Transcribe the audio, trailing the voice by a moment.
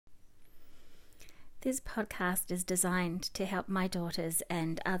This podcast is designed to help my daughters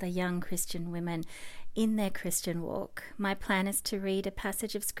and other young Christian women in their Christian walk. My plan is to read a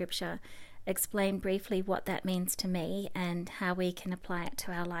passage of Scripture, explain briefly what that means to me and how we can apply it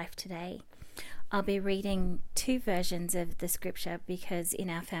to our life today. I'll be reading two versions of the Scripture because in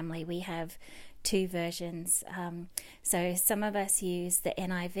our family we have two versions. So some of us use the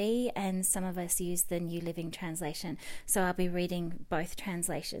NIV and some of us use the New Living Translation. So I'll be reading both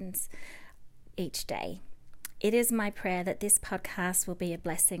translations each day. It is my prayer that this podcast will be a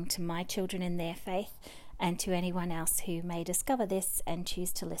blessing to my children in their faith and to anyone else who may discover this and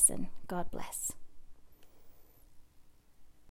choose to listen. God bless.